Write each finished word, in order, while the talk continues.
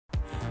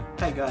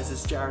Hey guys,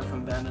 it's Jared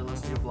from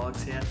Vandalistica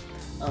Vlogs here.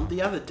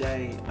 The other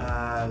day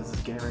I was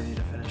getting ready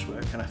to finish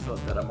work and I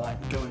thought that I might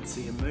go and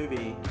see a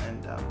movie,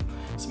 and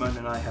Simone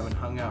and I haven't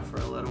hung out for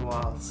a little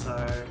while, so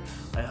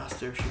I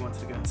asked her if she wanted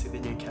to go and see the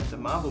new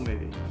Captain Marvel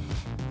movie.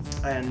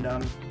 And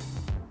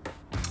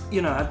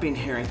you know, I've been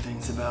hearing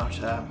things about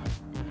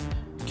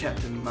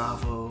Captain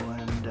Marvel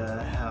and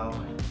how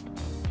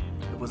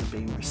it wasn't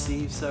being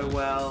received so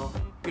well.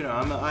 You know,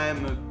 I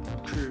am a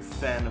true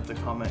fan of the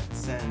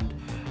comics, and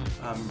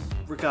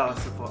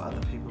regardless of what other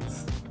people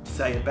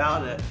say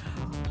about it,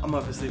 I'm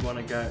obviously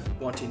wanting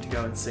to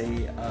go and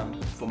see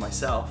for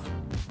myself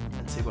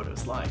and see what it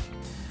was like.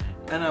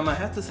 And I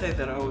have to say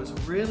that I was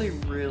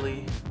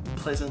really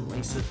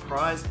pleasantly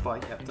surprised by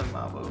Captain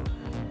Marvel.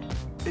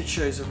 It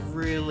shows a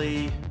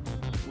really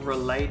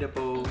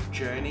relatable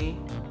journey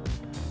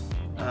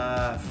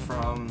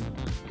from,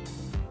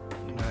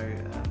 you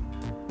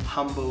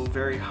know,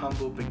 very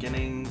humble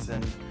beginnings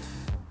and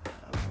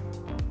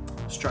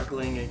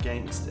struggling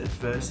against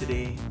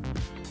adversity,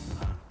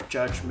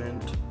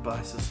 judgment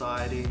by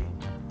society,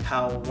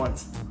 how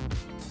once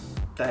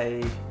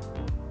they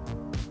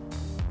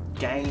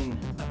gain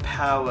a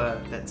power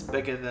that's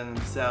bigger than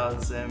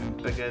themselves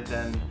and bigger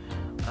than,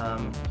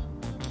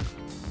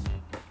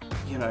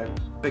 you know,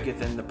 bigger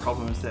than the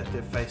problems that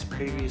they've faced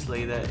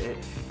previously, that it,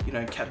 you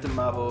know, Captain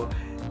Marvel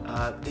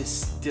is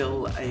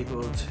still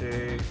able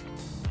to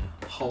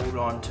hold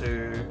on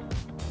to,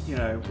 you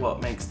know,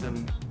 what makes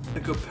them a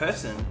good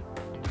person.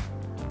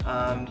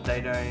 They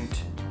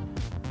don't,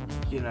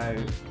 you know,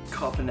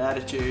 cop an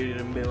attitude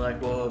and be like,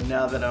 well,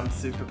 now that I'm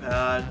super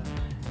powered,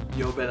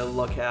 you better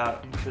look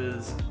out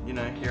because, you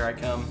know, here I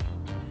come.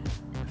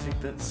 I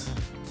think that's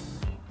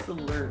the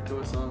lyric to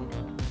a song.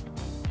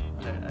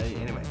 I don't know.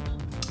 Anyway,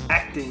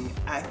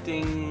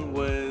 acting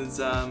was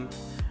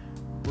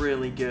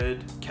really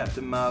good.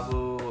 Captain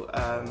Marvel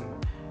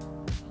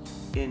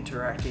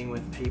interacting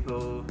with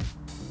people,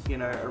 you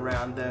know,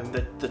 around them.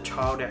 The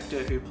child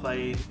actor who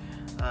played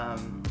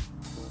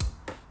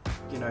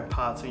you know,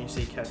 parts when you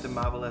see Captain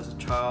Marvel as a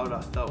child,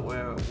 I thought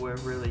were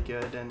really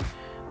good, and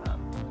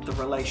the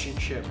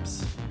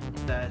relationships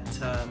that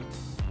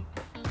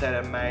that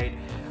are made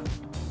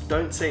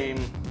don't seem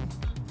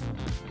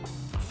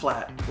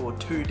flat or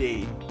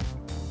 2D.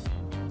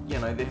 You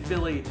know, they're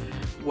fairly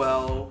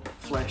well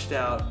fleshed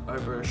out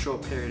over a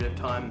short period of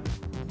time.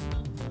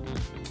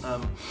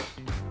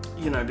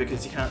 You know,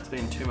 because you can't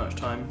spend too much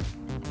time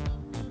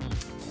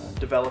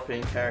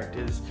developing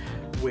characters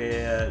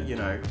where, you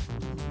know,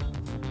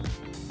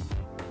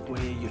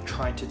 where you're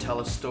trying to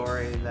tell a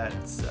story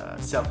that's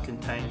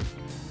self-contained.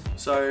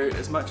 So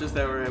as much as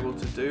they were able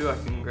to do, I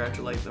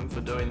congratulate them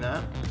for doing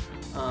that.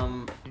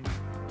 I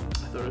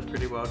thought it was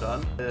pretty well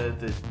done.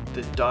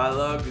 The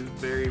dialogue is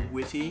very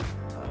witty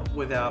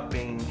without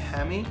being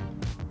hammy.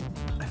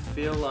 I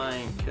feel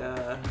like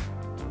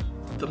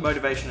the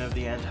motivation of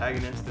the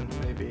antagonist in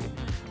the movie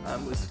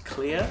was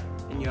clear,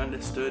 and you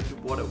understood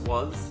what it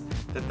was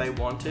that they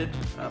wanted,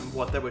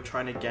 what they were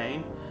trying to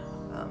gain.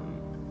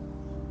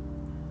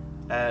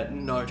 At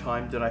no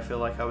time did I feel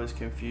like I was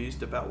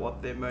confused about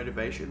what their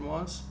motivation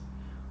was,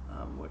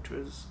 which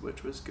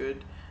was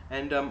good.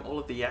 And all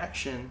of the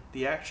action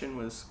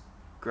was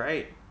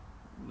great.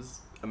 It was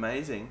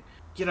amazing.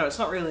 You know, it's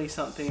not really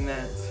something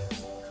that's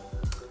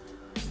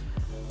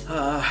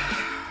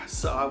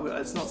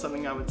it's not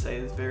something I would say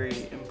is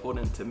very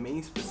important to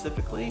me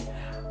specifically,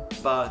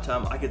 but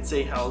I could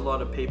see how a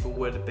lot of people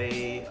would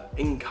be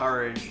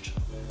encouraged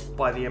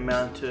by the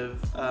amount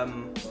of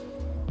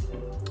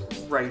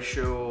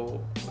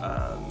racial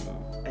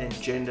and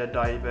gender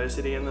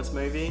diversity in this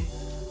movie.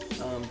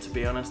 To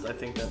be honest, I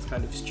think that's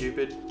kind of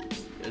stupid.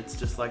 It's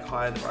just like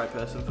hire the right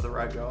person for the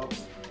right job.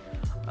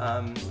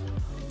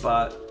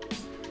 But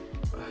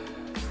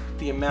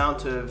the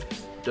amount of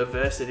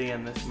diversity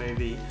in this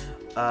movie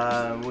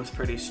was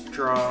pretty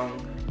strong,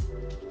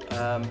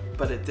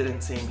 but it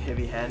didn't seem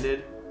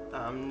heavy-handed.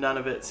 None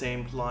of it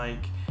seemed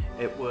like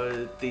it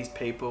was these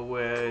people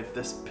were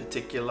this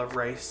particular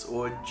race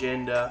or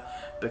gender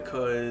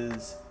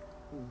because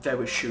they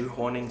were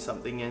shoehorning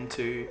something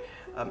into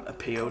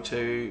appeal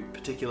to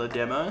particular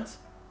demos,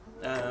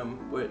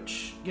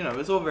 which, you know,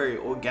 was all very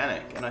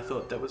organic, and I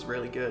thought that was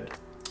really good.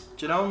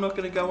 Do you know, I'm not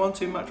going to go on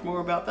too much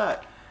more about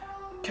that.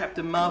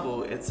 Captain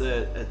Marvel, it's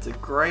a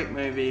great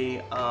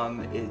movie.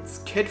 It's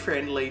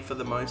kid-friendly for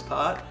the most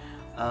part.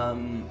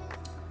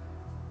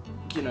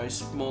 You know,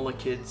 smaller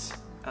kids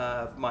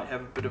might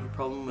have a bit of a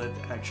problem with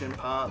action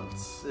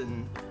parts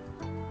and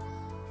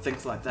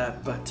things like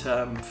that, but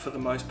for the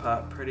most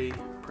part, pretty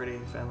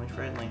family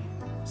friendly.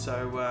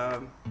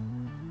 So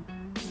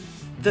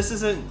this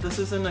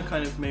isn't a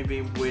kind of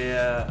movie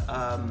where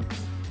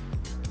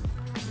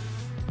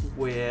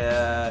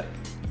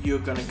you're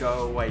gonna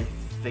go away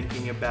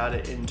thinking about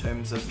it in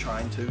terms of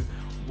trying to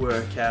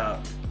work out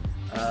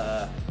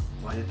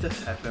why did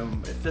this happen?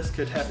 If this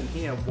could happen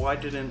here, why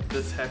didn't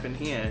this happen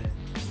here?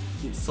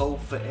 You solve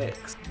for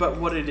X. But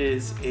what it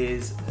is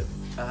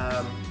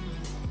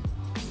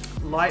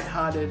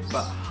light-hearted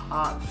but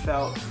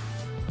heartfelt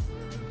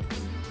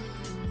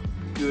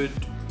good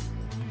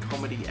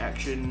comedy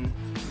action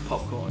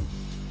popcorn.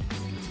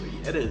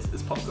 It is,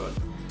 it's popcorn,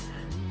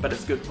 but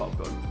it's good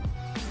popcorn.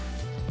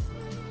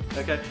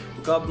 Okay,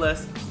 well, God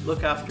bless,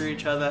 look after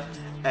each other,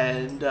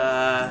 and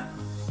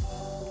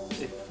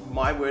if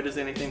my word is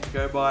anything to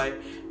go by,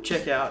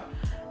 check out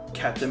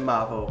Captain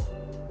Marvel.